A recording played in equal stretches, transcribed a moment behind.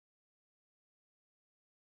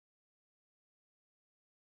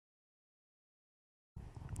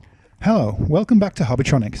Hello, welcome back to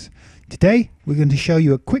Hobbytronics. Today we're going to show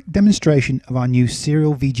you a quick demonstration of our new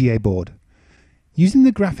SerialVGA board. Using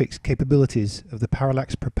the graphics capabilities of the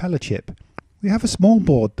Parallax propeller chip, we have a small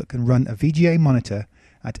board that can run a VGA monitor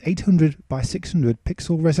at 800 by 600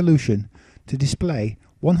 pixel resolution to display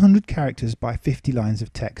 100 characters by 50 lines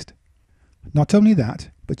of text. Not only that,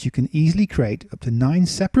 but you can easily create up to 9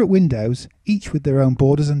 separate windows, each with their own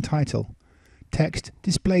borders and title. Text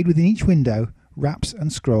displayed within each window wraps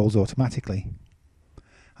and scrolls automatically.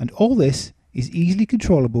 And all this is easily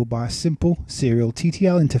controllable by a simple serial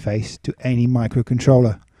TTL interface to any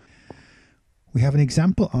microcontroller. We have an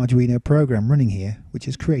example Arduino program running here which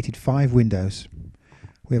has created 5 windows.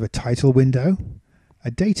 We have a title window,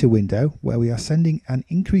 a data window where we are sending an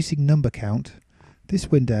increasing number count. This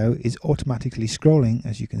window is automatically scrolling,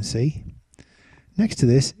 as you can see. Next to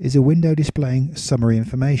this is a window displaying summary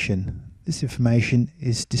information. This information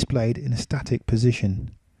is displayed in a static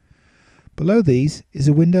position. Below these is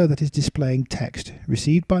a window that is displaying text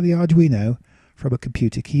received by the Arduino from a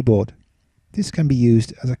computer keyboard. This can be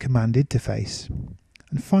used as a command interface.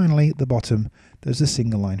 And finally, at the bottom, there's a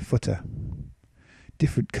single line footer.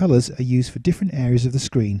 Different colours are used for different areas of the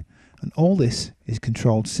screen, and all this is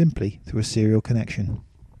controlled simply through a serial connection.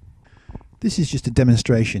 This is just a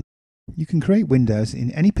demonstration. You can create windows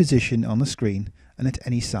in any position on the screen and at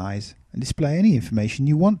any size, and display any information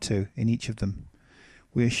you want to in each of them.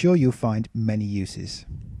 We are sure you'll find many uses.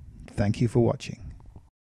 Thank you for watching.